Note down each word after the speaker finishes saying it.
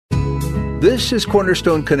This is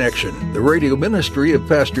Cornerstone Connection, the radio ministry of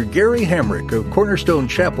Pastor Gary Hamrick of Cornerstone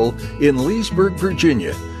Chapel in Leesburg,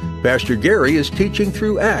 Virginia. Pastor Gary is teaching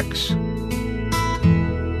through Acts. Real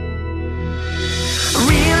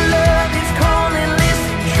love is calling,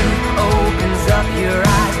 listen, truth opens up your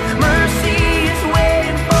eyes. Mercy is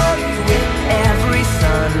waiting for you with every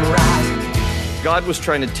sunrise. God was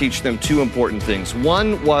trying to teach them two important things.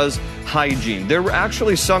 One was hygiene. There were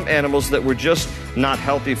actually some animals that were just not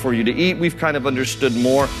healthy for you to eat. We've kind of understood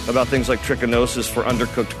more about things like trichinosis for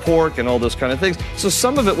undercooked pork and all those kind of things. So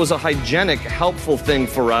some of it was a hygienic, helpful thing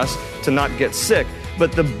for us to not get sick.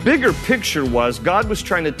 But the bigger picture was God was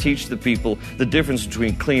trying to teach the people the difference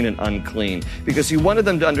between clean and unclean, because he wanted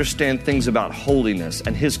them to understand things about holiness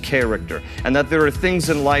and his character, and that there are things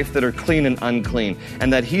in life that are clean and unclean,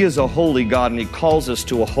 and that he is a holy God and he calls us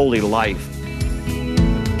to a holy life.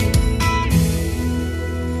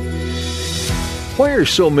 Why are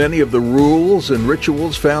so many of the rules and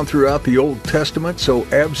rituals found throughout the Old Testament so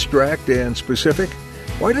abstract and specific?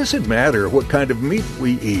 Why does it matter what kind of meat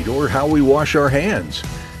we eat or how we wash our hands?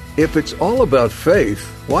 If it's all about faith,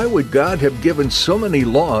 why would God have given so many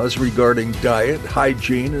laws regarding diet,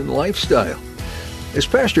 hygiene, and lifestyle? As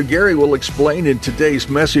Pastor Gary will explain in today's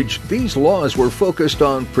message, these laws were focused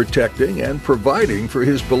on protecting and providing for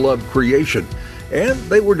his beloved creation, and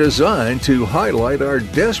they were designed to highlight our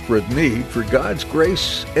desperate need for God's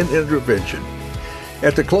grace and intervention.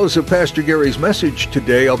 At the close of Pastor Gary's message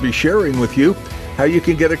today, I'll be sharing with you how you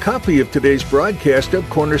can get a copy of today's broadcast of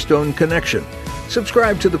Cornerstone Connection.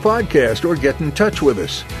 Subscribe to the podcast or get in touch with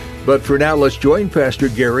us. But for now, let's join Pastor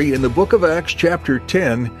Gary in the book of Acts chapter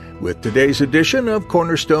 10 with today's edition of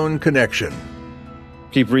Cornerstone Connection.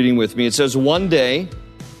 Keep reading with me. It says, one day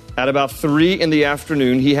at about 3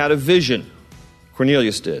 p.m, he had a vision.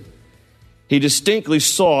 Cornelius did. He distinctly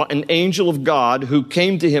saw an angel of God who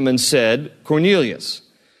came to him and said, Cornelius.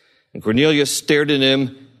 And Cornelius stared at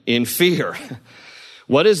him in fear.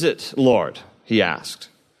 What is it, Lord? He asked.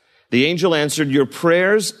 The angel answered, your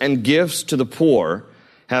prayers and gifts to the poor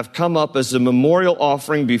have come up as a memorial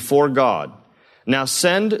offering before God. Now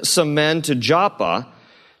send some men to Joppa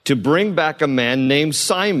to bring back a man named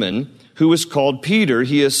Simon, who is called Peter.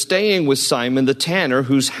 He is staying with Simon the tanner,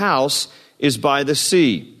 whose house is by the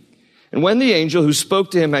sea. And when the angel who spoke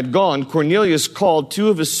to him had gone, Cornelius called 2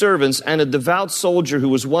 of his servants and a devout soldier who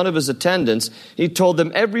was one of his attendants. He told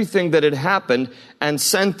them everything that had happened and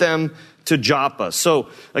sent them to Joppa. So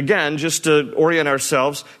again, just to orient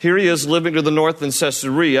ourselves, here he is living to the north in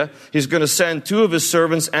Caesarea. He's going to send 2 of his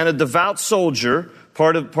servants and a devout soldier,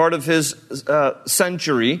 part of his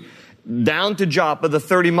century, down to Joppa, the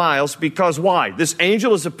 30 miles, because why? This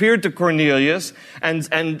angel has appeared to Cornelius,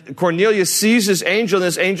 and Cornelius sees this angel, and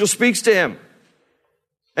this angel speaks to him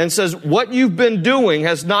and says, what you've been doing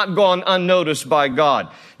has not gone unnoticed by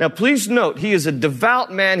God. Now, please note, he is a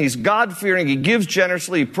devout man. He's God-fearing. He gives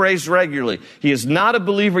generously. He prays regularly. He is not a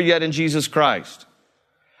believer yet in Jesus Christ.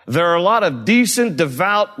 There are a lot of decent,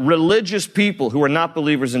 devout, religious people who are not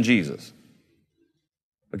believers in Jesus.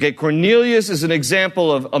 Okay, Cornelius is an example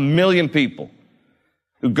of a million people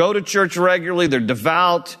who go to church regularly. They're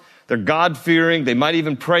devout. They're God-fearing. They might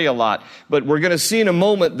even pray a lot. But we're going to see in a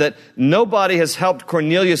moment that nobody has helped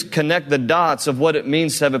Cornelius connect the dots of what it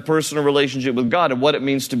means to have a personal relationship with God and what it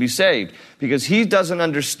means to be saved, because he doesn't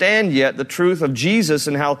understand yet the truth of Jesus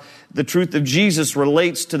and how the truth of Jesus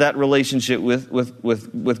relates to that relationship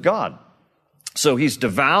with God. So he's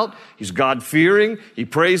devout, he's God-fearing, he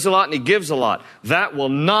prays a lot, and he gives a lot. That will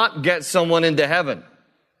not get someone into heaven.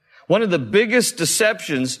 One of the biggest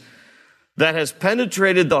deceptions that has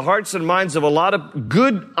penetrated the hearts and minds of a lot of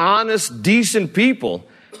good, honest, decent people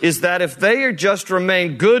is that if they just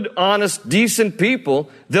remain good, honest, decent people,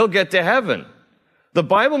 they'll get to heaven. The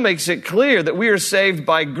Bible makes it clear that we are saved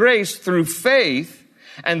by grace through faith,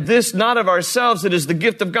 and this not of ourselves, it is the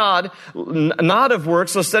gift of God, not of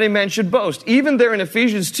works, lest any man should boast. Even there in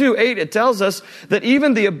Ephesians 2:8, it tells us that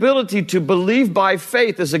even the ability to believe by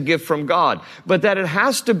faith is a gift from God, but that it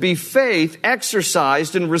has to be faith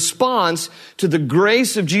exercised in response to the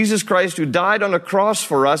grace of Jesus Christ who died on a cross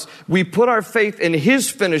for us. We put our faith in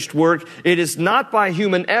his finished work. It is not by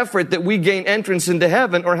human effort that we gain entrance into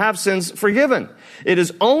heaven or have sins forgiven. It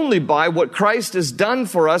is only by what Christ has done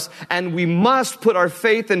for us, and we must put our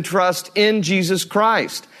faith and trust in Jesus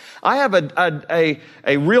Christ. I have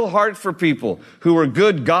a real heart for people who are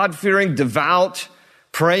good, God-fearing, devout,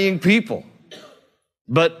 praying people.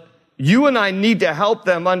 But you and I need to help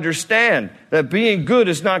them understand that being good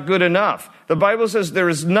is not good enough. The Bible says there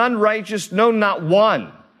is none righteous, no, not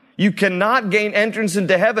one. You cannot gain entrance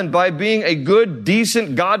into heaven by being a good,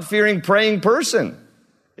 decent, God-fearing, praying person.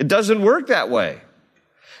 It doesn't work that way.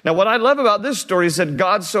 Now, what I love about this story is that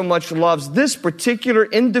God so much loves this particular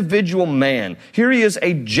individual man. Here he is,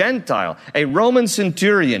 a Gentile, a Roman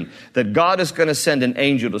centurion, that God is going to send an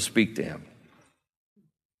angel to speak to him.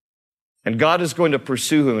 And God is going to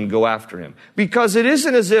pursue him and go after him. Because it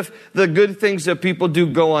isn't as if the good things that people do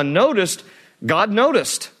go unnoticed. God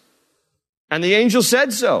noticed. And the angel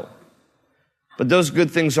said so. But those good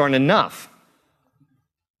things aren't enough.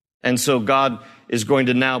 And so God is going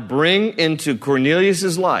to now bring into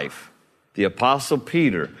Cornelius' life the Apostle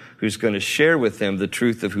Peter, who's going to share with him the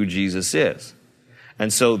truth of who Jesus is.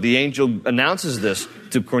 And so the angel announces this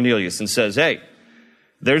to Cornelius and says, hey,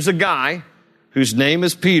 there's a guy whose name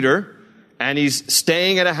is Peter, and he's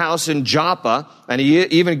staying at a house in Joppa, and he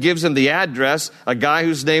even gives him the address, a guy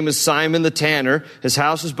whose name is Simon the tanner. His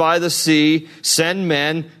house is by the sea. Send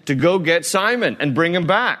men to go get Simon and bring him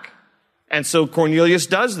back. And so Cornelius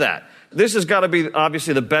does that. This has got to be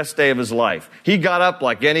obviously the best day of his life. He got up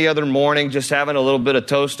like any other morning, just having a little bit of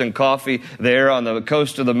toast and coffee there on the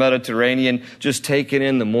coast of the Mediterranean, just taking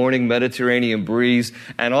in the morning Mediterranean breeze.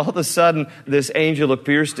 And all of a sudden, this angel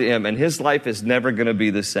appears to him, and his life is never going to be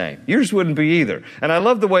the same. Yours wouldn't be either. And I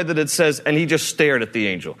love the way that it says, and he just stared at the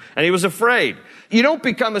angel, and he was afraid. You don't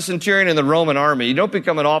become a centurion in the Roman army. You don't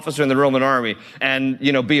become an officer in the Roman army and,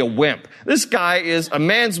 be a wimp. This guy is a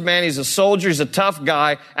man's man. He's a soldier. He's a tough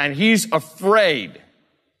guy, and he's afraid.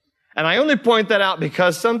 And I only point that out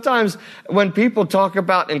because sometimes when people talk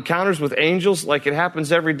about encounters with angels, like it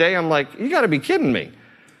happens every day, I'm like, you got to be kidding me.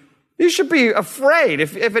 You should be afraid.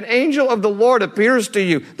 If an angel of the Lord appears to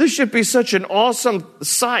you, this should be such an awesome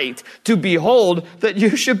sight to behold that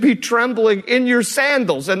you should be trembling in your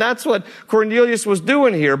sandals. And that's what Cornelius was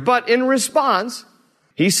doing here. But in response,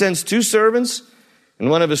 he sends 2 servants and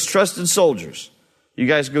one of his trusted soldiers. You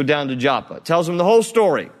guys go down to Joppa. Tells them the whole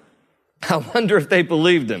story. I wonder if they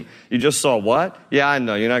believed him. You just saw what? Yeah, I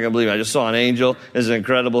know. You're not going to believe it. I just saw an angel. It's an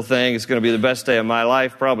incredible thing. It's going to be the best day of my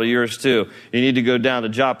life, probably yours too. You need to go down to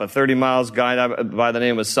Joppa, 30 miles, guy by the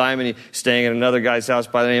name of Simon. He's staying at another guy's house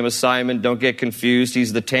by the name of Simon. Don't get confused.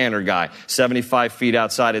 He's the tanner guy, 75 feet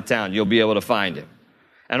outside of town. You'll be able to find him.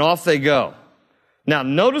 And off they go. Now,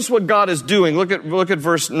 notice what God is doing. Look at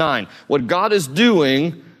verse 9. What God is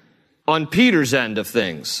doing on Peter's end of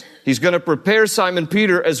things. He's going to prepare Simon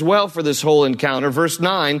Peter as well for this whole encounter. Verse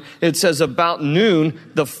 9, it says, about noon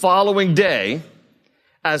the following day,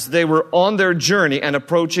 as they were on their journey and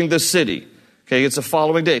approaching the city. Okay, it's the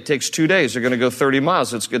following day. It takes 2 days. They're going to go 30 miles.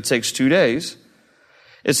 So it takes 2 days.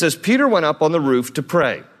 It says, Peter went up on the roof to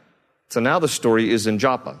pray. So now the story is in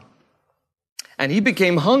Joppa. And he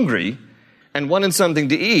became hungry and wanted something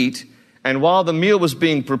to eat. And while the meal was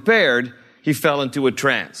being prepared, he fell into a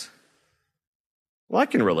trance. Well, I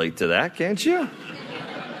can relate to that, can't you? I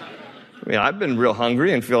mean, I've been real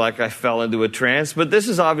hungry and feel like I fell into a trance, but this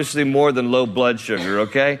is obviously more than low blood sugar,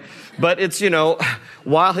 okay? But it's,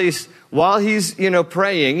 while he's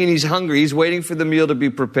praying and he's hungry, he's waiting for the meal to be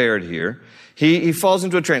prepared here. He falls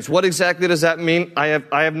into a trance. What exactly does that mean? I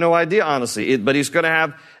have no idea, honestly. But he's going to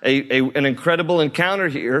have an incredible encounter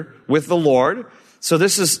here with the Lord. So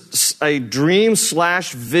this is a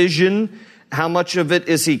dream/vision. How much of it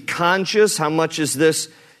is he conscious? How much is this,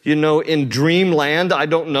 in dreamland? I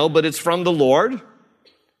don't know, but it's from the Lord.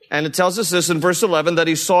 And it tells us this in verse 11, that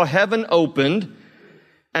he saw heaven opened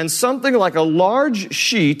and something like a large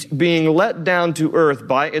sheet being let down to earth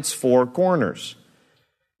by its 4 corners.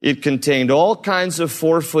 It contained all kinds of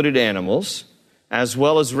 4-footed animals, as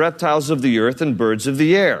well as reptiles of the earth and birds of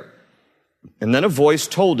the air. And then a voice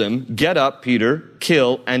told him, get up, Peter,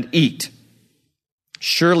 kill and eat.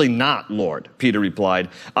 Surely not, Lord, Peter replied.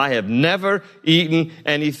 I have never eaten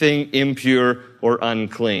anything impure or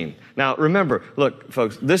unclean. Now, remember, look,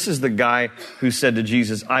 folks, this is the guy who said to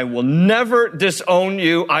Jesus, I will never disown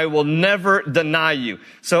you. I will never deny you.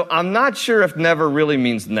 So I'm not sure if never really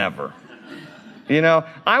means never.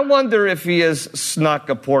 I wonder if he has snuck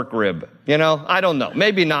a pork rib. I don't know.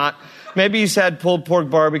 Maybe not. Maybe he's had pulled pork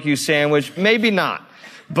barbecue sandwich. Maybe not.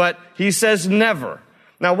 But he says never.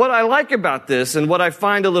 Now, what I like about this and what I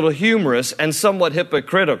find a little humorous and somewhat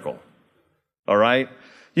hypocritical, all right?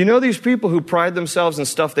 These people who pride themselves in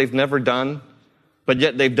stuff they've never done, but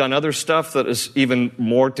yet they've done other stuff that is even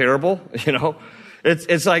more terrible,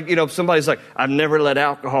 It's like, somebody's like, I've never let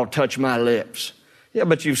alcohol touch my lips. Yeah,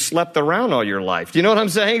 but you've slept around all your life. Do you know what I'm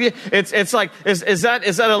saying? It's like, is that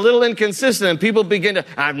a little inconsistent? And people begin to,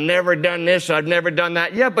 I've never done this, I've never done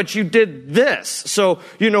that. Yeah, but you did this. So,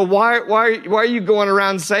 why are you going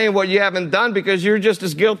around saying what you haven't done? Because you're just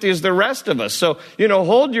as guilty as the rest of us. So,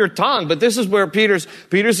 hold your tongue. But this is where Peter's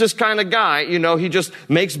this kind of guy, he just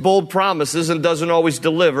makes bold promises and doesn't always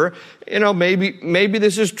deliver. Maybe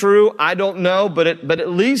this is true. I don't know, but at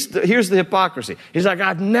least here's the hypocrisy. He's like,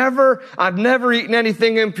 I've never eaten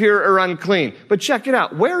anything impure or unclean. But check it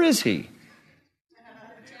out. Where is he?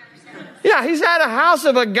 Yeah, he's at a house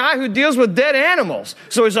of a guy who deals with dead animals.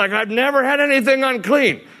 So he's like, I've never had anything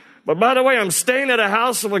unclean. But by the way, I'm staying at a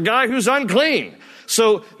house of a guy who's unclean.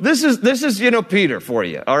 So this is Peter for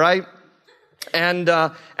you, all right? And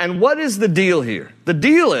what is the deal here? The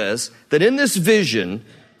deal is that in this vision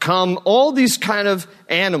come all these kind of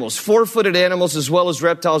animals, 4-footed animals as well as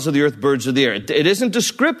reptiles of the earth, birds of the air. It isn't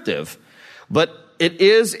descriptive, but it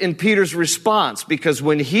is in Peter's response, because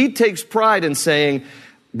when he takes pride in saying,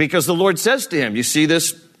 because the Lord says to him, you see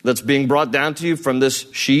this that's being brought down to you from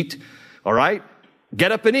this sheet, all right?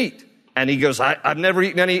 Get up and eat. And he goes, I've never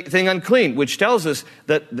eaten anything unclean, which tells us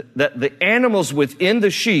that the animals within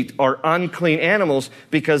the sheet are unclean animals,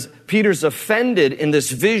 because Peter's offended in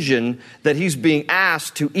this vision that he's being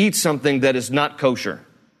asked to eat something that is not kosher.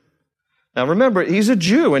 Now remember, he's a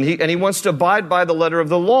Jew and he wants to abide by the letter of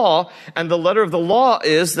the law. And the letter of the law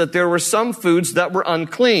is that there were some foods that were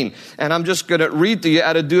unclean. And I'm just going to read to you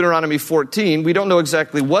out of Deuteronomy 14. We don't know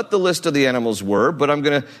exactly what the list of the animals were, but I'm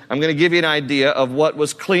going to give you an idea of what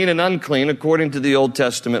was clean and unclean according to the Old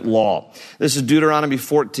Testament law. This is Deuteronomy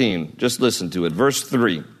 14. Just listen to it. Verse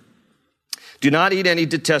 3. Do not eat any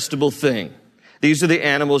detestable thing. These are the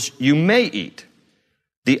animals you may eat: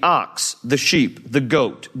 the ox, the sheep, the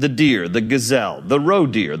goat, the deer, the gazelle, the roe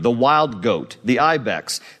deer, the wild goat, the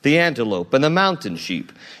ibex, the antelope, and the mountain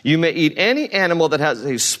sheep. You may eat any animal that has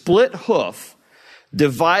a split hoof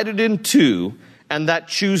divided in two and that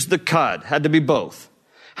chews the cud. Had to be both.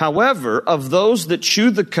 However, of those that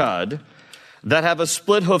chew the cud, that have a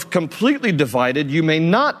split hoof completely divided, you may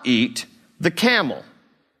not eat the camel.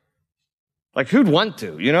 Like, who'd want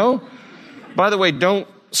to, By the way, don't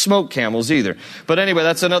smoke camels either. But anyway,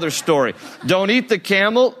 that's another story. Don't eat the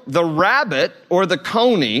camel, the rabbit, or the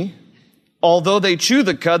coney. Although they chew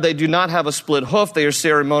the cud, they do not have a split hoof. They are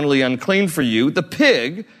ceremonially unclean for you. The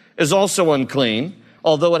pig is also unclean.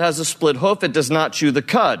 Although it has a split hoof, it does not chew the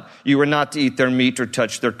cud. You are not to eat their meat or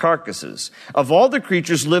touch their carcasses. Of all the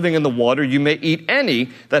creatures living in the water, you may eat any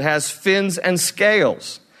that has fins and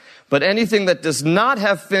scales. But anything that does not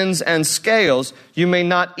have fins and scales, you may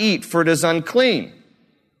not eat, for it is unclean.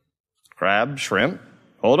 Crab, shrimp.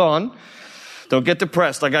 Hold on. Don't get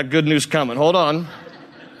depressed. I got good news coming. Hold on.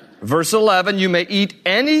 Verse 11, you may eat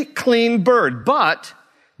any clean bird, but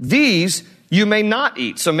these you may not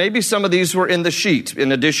eat. So maybe some of these were in the sheet,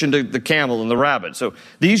 in addition to the camel and the rabbit. So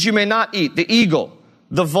these you may not eat: the eagle,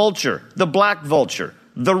 the vulture, the black vulture,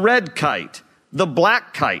 the red kite, the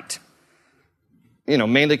black kite.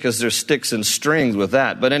 Mainly because there's sticks and strings with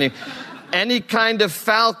that. But any kind of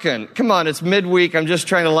falcon. Come on, it's midweek. I'm just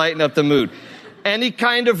trying to lighten up the mood. Any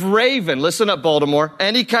kind of raven. Listen up, Baltimore.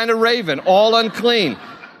 Any kind of raven, all unclean.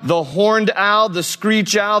 The horned owl, the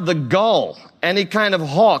screech owl, the gull. Any kind of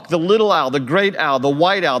hawk, the little owl, the great owl, the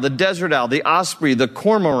white owl, the desert owl, the osprey, the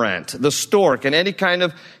cormorant, the stork, and any kind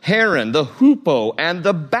of heron, the hoopoe, and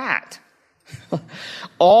the bat.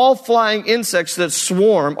 All flying insects that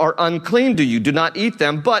swarm are unclean to you. Do not eat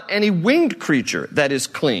them, but any winged creature that is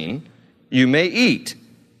clean you may eat.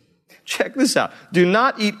 Check this out. Do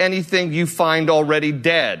not eat anything you find already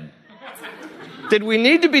dead. Did we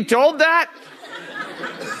need to be told that?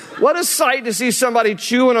 What a sight to see somebody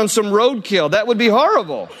chewing on some roadkill. That would be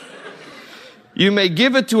horrible. You may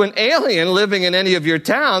give it to an alien living in any of your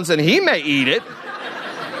towns, and he may eat it.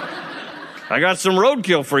 I got some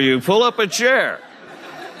roadkill for you. Pull up a chair.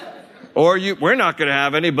 Or we're not going to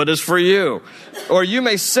have any, but it's for you. Or you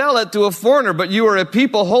may sell it to a foreigner, but you are a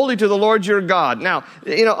people holy to the Lord your God. Now,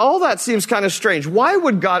 all that seems kind of strange. Why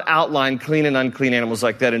would God outline clean and unclean animals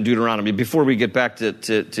like that in Deuteronomy before we get back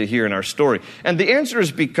to here in our story? And the answer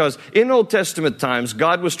is because in Old Testament times,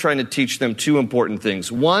 God was trying to teach them two important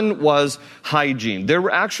things. One was hygiene. There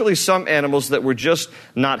were actually some animals that were just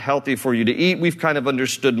not healthy for you to eat. We've kind of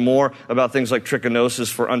understood more about things like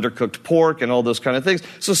trichinosis for undercooked pork and all those kind of things.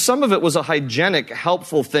 So some of it it was a hygienic,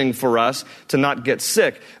 helpful thing for us to not get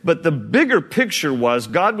sick. But the bigger picture was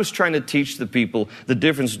God was trying to teach the people the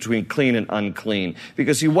difference between clean and unclean,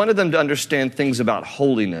 because he wanted them to understand things about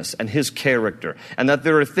holiness and his character, and that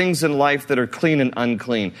there are things in life that are clean and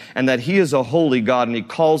unclean, and that he is a holy God and he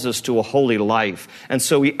calls us to a holy life. And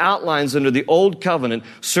so he outlines under the old covenant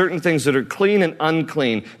certain things that are clean and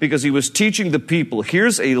unclean, because he was teaching the people,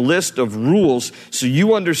 here's a list of rules so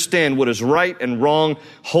you understand what is right and wrong,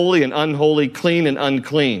 holy and unholy, clean and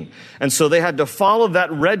unclean. And so they had to follow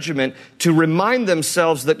that regiment to remind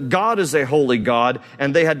themselves that God is a holy God,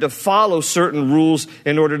 and they had to follow certain rules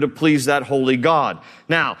in order to please that holy God.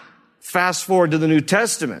 Now, fast forward to the New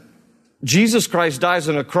Testament. Jesus Christ dies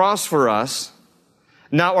on a cross for us.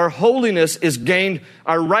 Now our holiness is gained,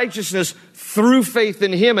 our righteousness through faith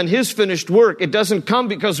in him and his finished work. It doesn't come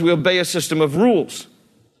because we obey a system of rules.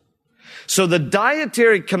 So the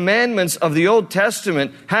dietary commandments of the Old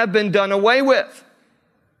Testament have been done away with.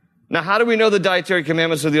 Now, how do we know the dietary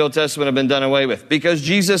commandments of the Old Testament have been done away with? Because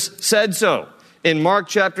Jesus said so. In Mark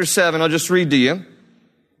chapter 7, I'll just read to you.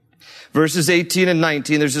 Verses 18 and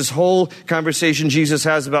 19, there's this whole conversation Jesus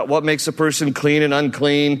has about what makes a person clean and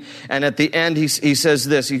unclean. And at the end, he says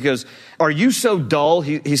this. He goes, are you so dull?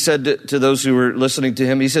 He said to those who were listening to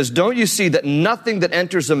him, he says, don't you see that nothing that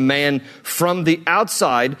enters a man from the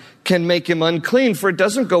outside can make him unclean? For it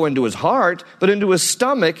doesn't go into his heart, but into his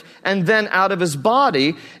stomach and then out of his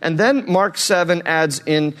body. And then Mark 7 adds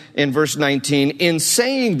in verse 19, in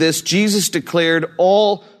saying this, Jesus declared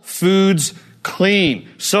all foods clean.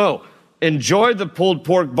 So, enjoy the pulled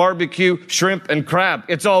pork, barbecue, shrimp, and crab.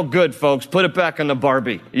 It's all good, folks. Put it back on the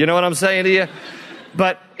Barbie. You know what I'm saying to you?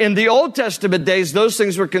 But in the Old Testament days, those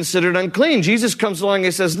things were considered unclean. Jesus comes along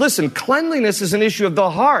and says, listen, cleanliness is an issue of the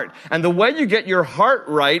heart. And the way you get your heart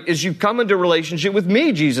right is you come into relationship with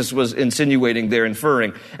me, Jesus was insinuating there,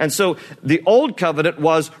 inferring. And so the Old Covenant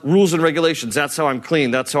was rules and regulations. That's how I'm clean.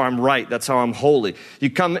 That's how I'm right. That's how I'm holy. You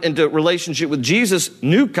come into relationship with Jesus,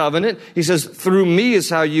 New Covenant. He says, through me is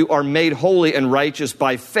how you are made holy and righteous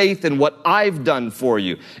by faith in what I've done for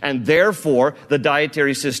you. And therefore, the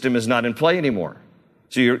dietary system is not in play anymore.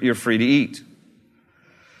 So you're free to eat.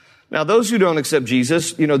 Now, those who don't accept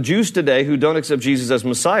Jesus, Jews today who don't accept Jesus as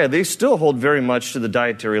Messiah, they still hold very much to the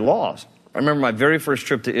dietary laws. I remember my very first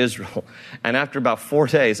trip to Israel, and after about 4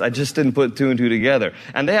 days, I just didn't put two and two together.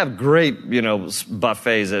 And they have great,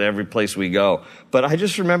 buffets at every place we go. But I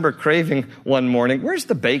just remember craving one morning, where's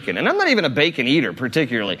the bacon? And I'm not even a bacon eater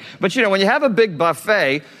particularly. But when you have a big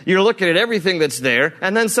buffet, you're looking at everything that's there,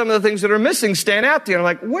 and then some of the things that are missing stand out to you. And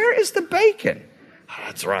I'm like, where is the bacon? Oh,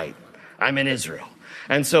 that's right. I'm in Israel.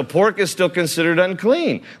 And so pork is still considered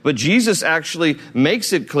unclean. But Jesus actually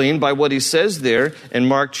makes it clean by what he says there in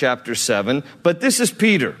Mark chapter 7. But this is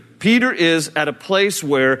Peter. Peter is at a place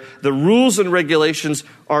where the rules and regulations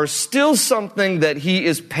are still something that he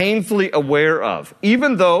is painfully aware of,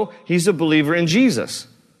 even though he's a believer in Jesus.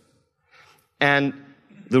 And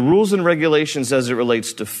the rules and regulations as it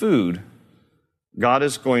relates to food, God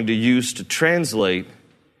is going to use to translate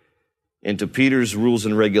into Peter's rules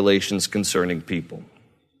and regulations concerning people.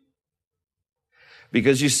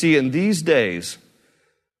 Because you see, in these days,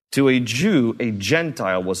 to a Jew, a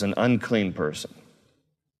Gentile was an unclean person.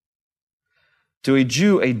 To a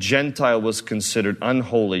Jew, a Gentile was considered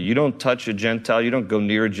unholy. You don't touch a Gentile, you don't go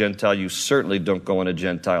near a Gentile, you certainly don't go in a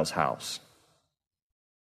Gentile's house.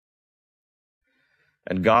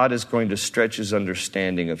 And God is going to stretch his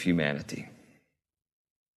understanding of humanity.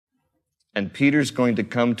 And Peter's going to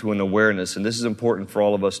come to an awareness, and this is important for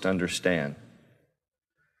all of us to understand.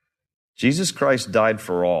 Jesus Christ died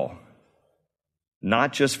for all,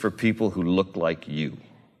 not just for people who look like you.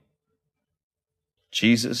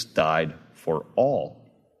 Jesus died for all.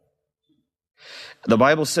 The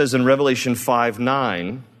Bible says in Revelation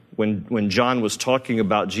 5:9, when John was talking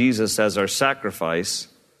about Jesus as our sacrifice,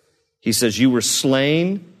 he says, you were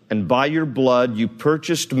slain, and by your blood you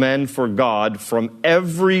purchased men for God from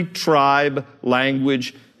every tribe,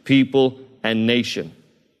 language, people, and nation.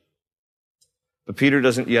 But Peter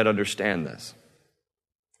doesn't yet understand this.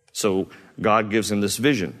 So God gives him this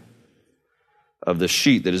vision of the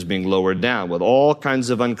sheet that is being lowered down with all kinds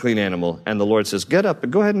of unclean animal. And the Lord says, get up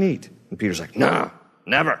and go ahead and eat. And Peter's like, no,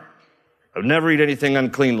 never. I'll never eat anything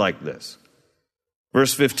unclean like this.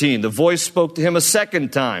 Verse 15, the voice spoke to him a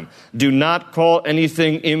second time. Do not call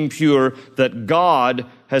anything impure that God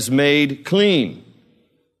has made clean.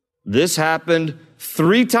 This happened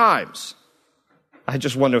 3 times. I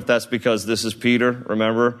just wonder if that's because this is Peter,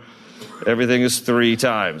 remember? Everything is 3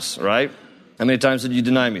 times, right? How many times did you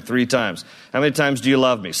deny me? 3 times. How many times do you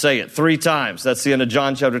love me? Say it. 3 times. That's the end of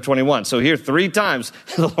John chapter 21. So here, 3 times,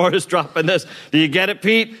 the Lord is dropping this. Do you get it,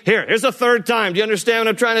 Pete? Here's a 3rd time. Do you understand what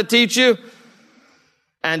I'm trying to teach you?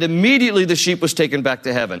 And immediately the sheep was taken back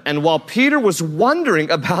to heaven. And while Peter was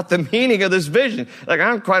wondering about the meaning of this vision, like, I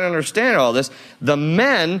don't quite understand all this, the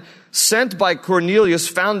men sent by Cornelius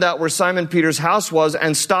found out where Simon Peter's house was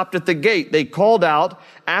and stopped at the gate. They called out,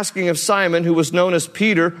 asking if Simon, who was known as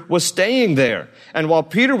Peter, was staying there. And while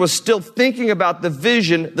Peter was still thinking about the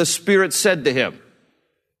vision, the Spirit said to him,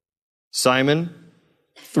 Simon,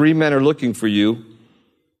 3 men are looking for you.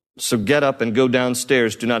 So get up and go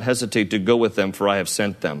downstairs. Do not hesitate to go with them, for I have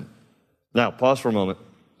sent them. Now, pause for a moment.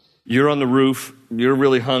 You're on the roof. You're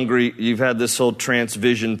really hungry. You've had this whole trance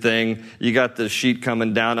vision thing. You got the sheet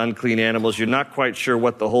coming down, unclean animals. You're not quite sure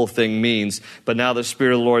what the whole thing means. But now the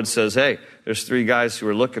Spirit of the Lord says, hey, there's 3 guys who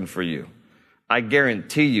are looking for you. I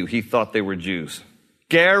guarantee you he thought they were Jews.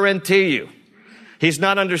 Guarantee you. He's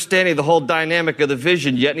not understanding the whole dynamic of the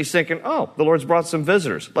vision yet. And he's thinking, oh, the Lord's brought some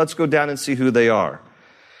visitors. Let's go down and see who they are.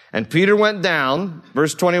 And Peter went down,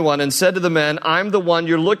 verse 21, and said to the men, I'm the one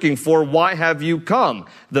you're looking for. Why have you come?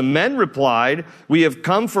 The men replied, we have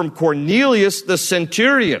come from Cornelius the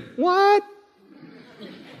centurion. What?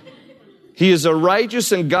 He is a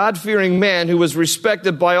righteous and God-fearing man who was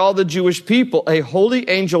respected by all the Jewish people. A holy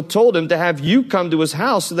angel told him to have you come to his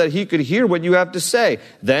house so that he could hear what you have to say.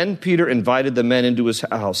 Then Peter invited the men into his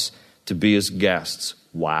house to be his guests.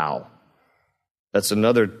 Wow. That's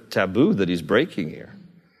another taboo that he's breaking here.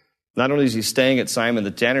 Not only is he staying at Simon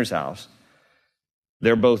the tanner's house,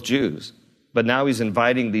 they're both Jews, but now he's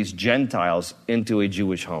inviting these Gentiles into a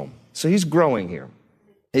Jewish home. So he's growing here.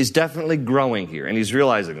 He's definitely growing here, and he's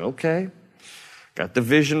realizing, okay, got the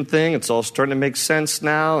vision thing. It's all starting to make sense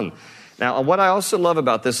now. And now, what I also love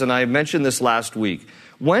about this, and I mentioned this last week,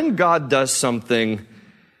 when God does something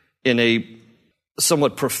in a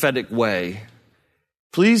somewhat prophetic way,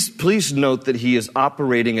 please note that he is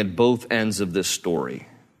operating at both ends of this story.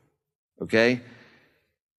 Okay?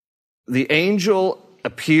 The angel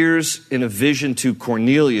appears in a vision to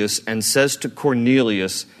Cornelius and says to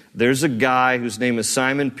Cornelius, there's a guy whose name is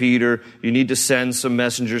Simon Peter. You need to send some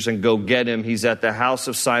messengers and go get him. He's at the house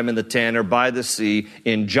of Simon the tanner by the sea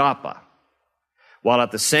in Joppa. While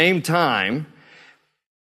at the same time,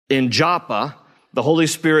 in Joppa, the Holy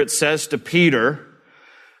Spirit says to Peter,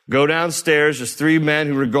 go downstairs. There's 3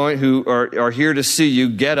 men who are here to see you.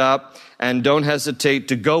 Get up and don't hesitate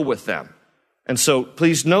to go with them. And so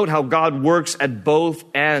please note how God works at both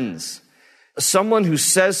ends. Someone who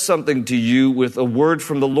says something to you with a word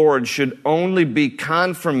from the Lord should only be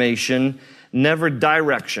confirmation, never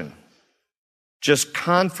direction. Just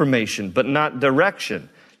confirmation, but not direction.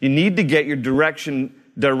 You need to get your direction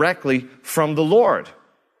directly from the Lord.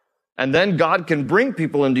 And then God can bring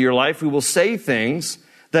people into your life who will say things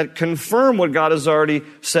that confirm what God has already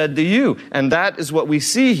said to you. And that is what we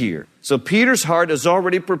see here. So Peter's heart is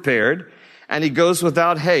already prepared, and he goes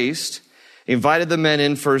without haste. He invited the men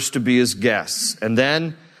in first to be his guests. And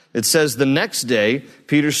then it says the next day,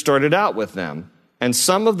 Peter started out with them. And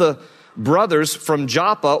some of the brothers from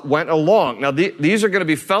Joppa went along. Now, these are going to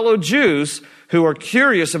be fellow Jews who are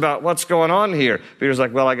curious about what's going on here. Peter's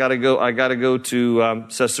like, well, I got to go to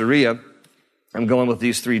Caesarea. I'm going with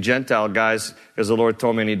these 3 Gentile guys because the Lord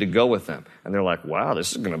told me I need to go with them. And they're like, wow,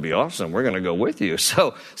 this is going to be awesome. We're going to go with you.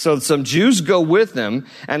 So some Jews go with them.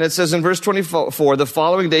 And it says in verse 24, the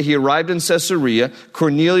following day he arrived in Caesarea.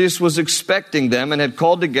 Cornelius was expecting them and had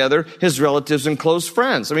called together his relatives and close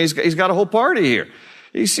friends. I mean, he's got a whole party here.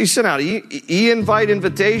 He sent out invite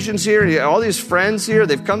invitations here. All these friends here,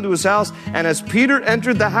 they've come to his house. And as Peter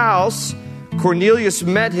entered the house, Cornelius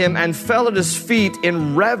met him and fell at his feet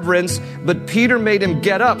in reverence, but Peter made him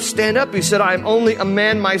get up. Stand up, he said, I am only a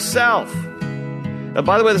man myself. Now,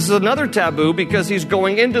 by the way, this is another taboo because he's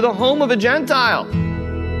going into the home of a Gentile. Open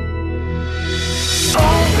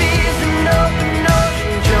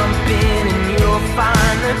ocean, jump in and you'll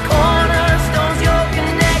find the cornerstone's your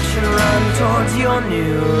connection. Run towards your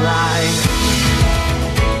new life.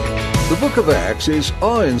 The book of Acts is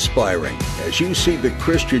awe-inspiring as you see the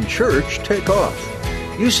Christian church take off.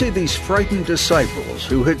 You see these frightened disciples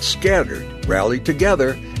who had scattered, rallied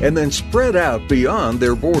together, and then spread out beyond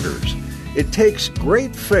their borders. It takes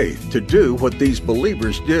great faith to do what these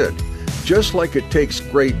believers did, just like it takes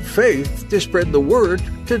great faith to spread the word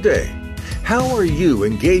today. How are you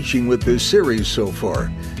engaging with this series so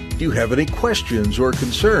far? Do you have any questions or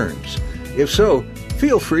concerns? If so,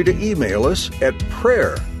 feel free to email us at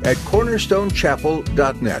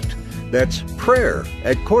prayer@cornerstonechapel.net. That's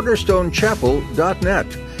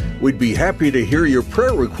prayer@cornerstonechapel.net. We'd be happy to hear your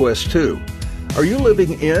prayer requests too. Are you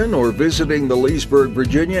living in or visiting the Leesburg,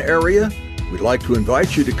 Virginia area? We'd like to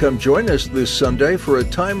invite you to come join us this Sunday for a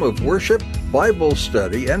time of worship, Bible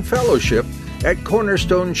study, and fellowship at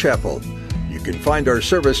Cornerstone Chapel. You can find our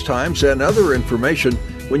service times and other information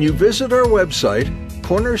when you visit our website,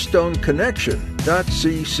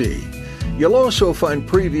 cornerstoneconnection.cc. You'll also find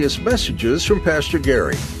previous messages from Pastor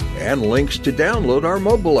Gary and links to download our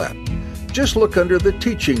mobile app. Just look under the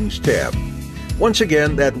Teachings tab. Once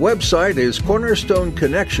again, that website is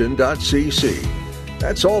cornerstoneconnection.cc.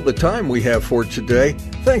 That's all the time we have for today.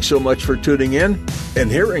 Thanks so much for tuning in and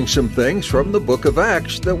hearing some things from the book of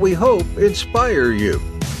Acts that we hope inspire you.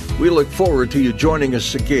 We look forward to you joining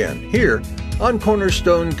us again here on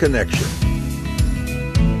Cornerstone Connection.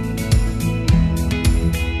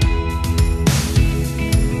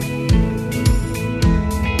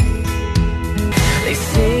 They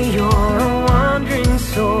say you're a wandering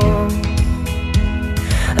soul,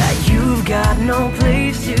 that you've got no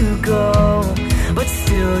place to go, but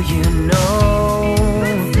still you know